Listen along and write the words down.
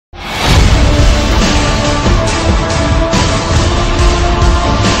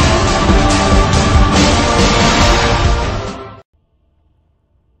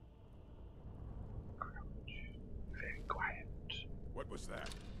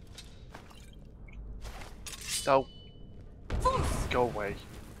No. Go away.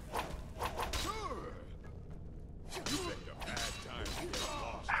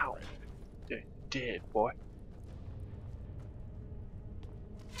 Ow. You're dead, boy.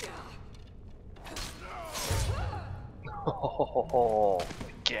 Oh,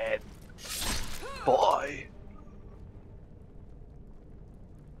 again. Boy.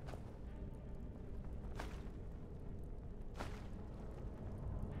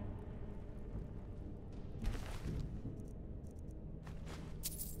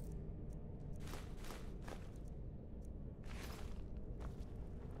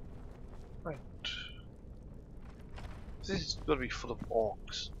 Right. This is going to be full of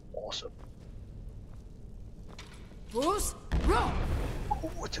orcs. Awesome. Bruce, run!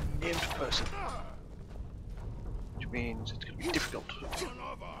 Oh, it's a named person. Which means it's going to be difficult.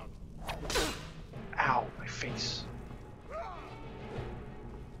 Ow, my face.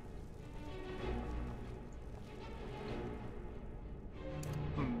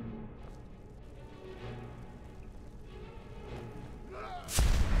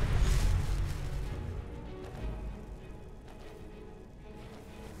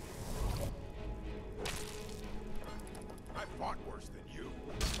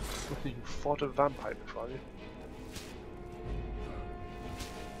 You fought a vampire before, you?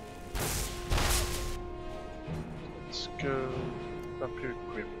 Let's go.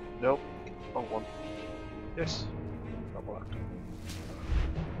 Vampiric Grim. Nope. Wrong one. Yes. That worked.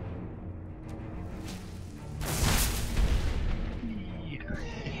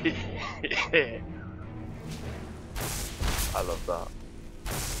 I love that.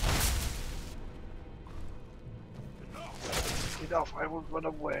 Enough, I will run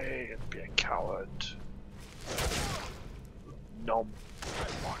away and be a coward. Nom.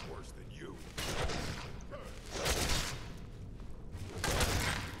 I'm not worse than you.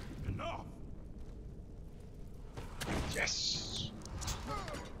 Enough. Yes.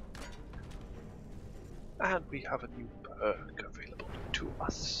 And we have a new perk available to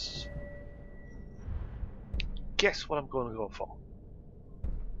us. Guess what I'm going to go for?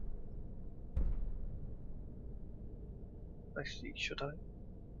 Actually, should I?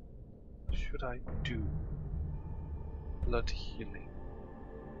 Should I do blood healing?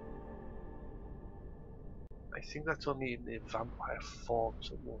 I think that's only in the vampire form,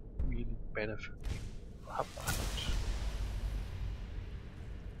 so it won't really benefit me to have that.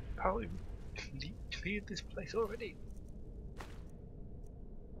 Apparently we cleared this place already.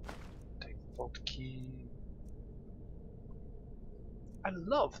 Take the vault key. I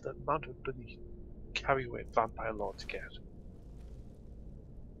love the amount of bloody carry weight vampire lords get.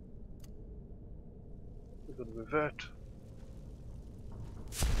 We're going to revert.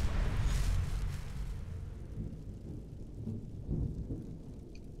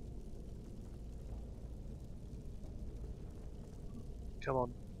 Come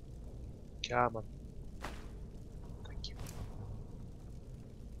on. Come on. Thank you.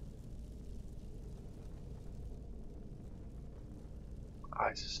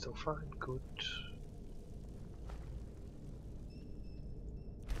 Eyes are still fine. Good.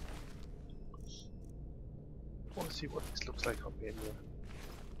 I want to see what this looks like on me anyway.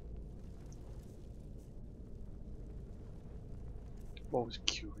 I'm always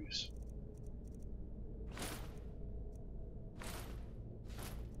curious.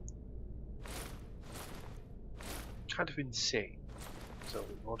 Kind of insane, so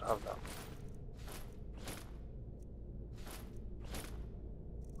we won't have that.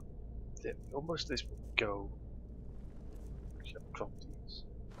 There, almost this will go. We can drop these.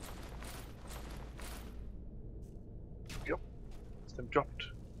 Yep, it's them dropped.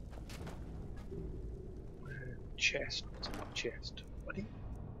 Chest, what's in the chest? Buddy?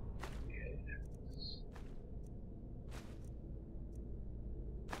 Yes.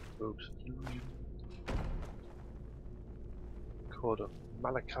 Robes of illusion. Code of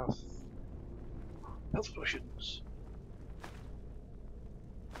Malakath. Health potions.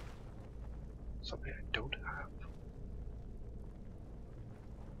 Something I don't have.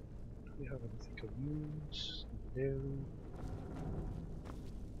 Do we have anything of use? No.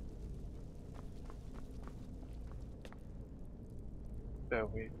 Bear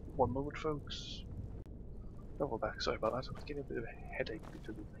with me one moment, folks. Oh, we're back. Sorry about that. I was getting a bit of a headache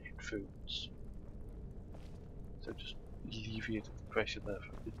because of the headphones. So just alleviated the pressure there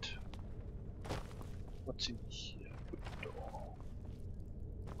for a bit. What's in here? Good door.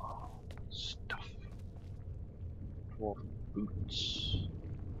 Oh, stuff. Dwarven boots.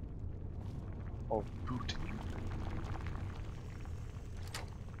 Or booting.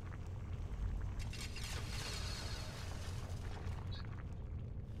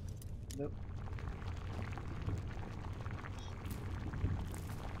 Nope.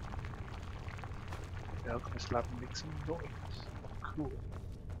 the alchemist lab and make some noise. Cool.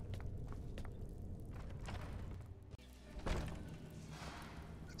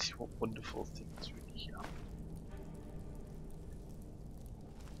 Let's see what wonderful things really here.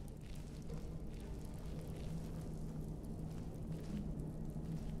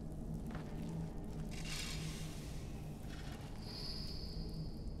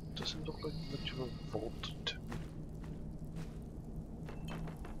 Doesn't look like much of a vault to me.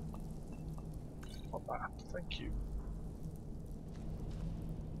 Not bad, thank you.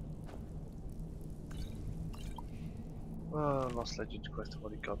 Well, Lost Legends quest, I've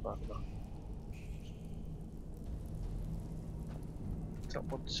already got that now. Is that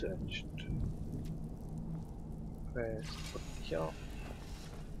one searched? Where's the button here?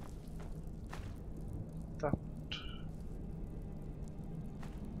 That.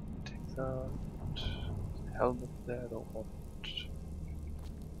 Take that. Helmet there, don't want.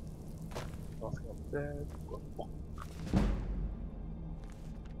 Nothing up there. Got a book.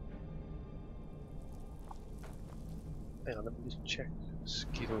 Hang on, let me just check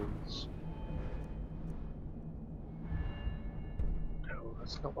skills. No,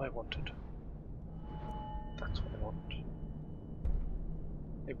 that's not what I wanted. That's what I want.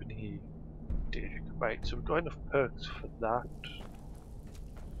 Ebony Dig. Right, so we've got enough perks for that.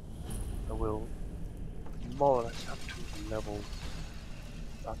 I will more or less have to level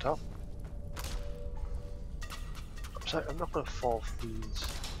that up. I'm sorry, I'm not going to fall for these.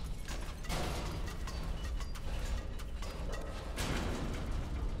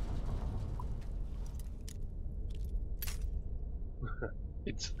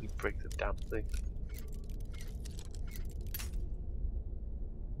 Instantly break the damn thing.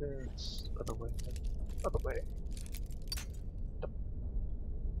 There's other way. Other way. Nope.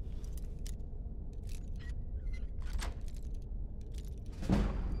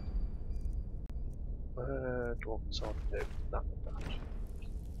 Dwarves on there. That.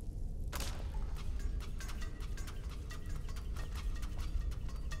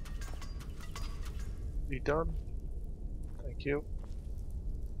 You done? Thank you.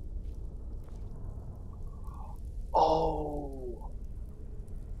 Oh!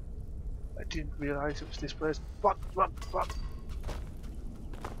 I didn't realise it was this place. Run!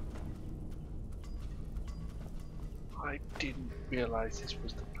 I didn't realise this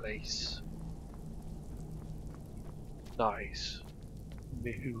was the place. Nice.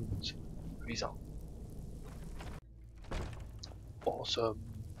 Mehoon's result. Awesome.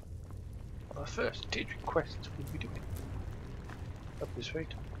 Our first Daedric quest will be doing. Up this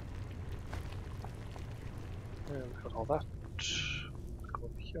rate. We've got all that. Go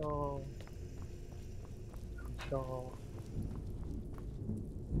here. Here.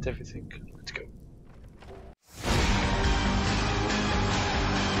 It's everything.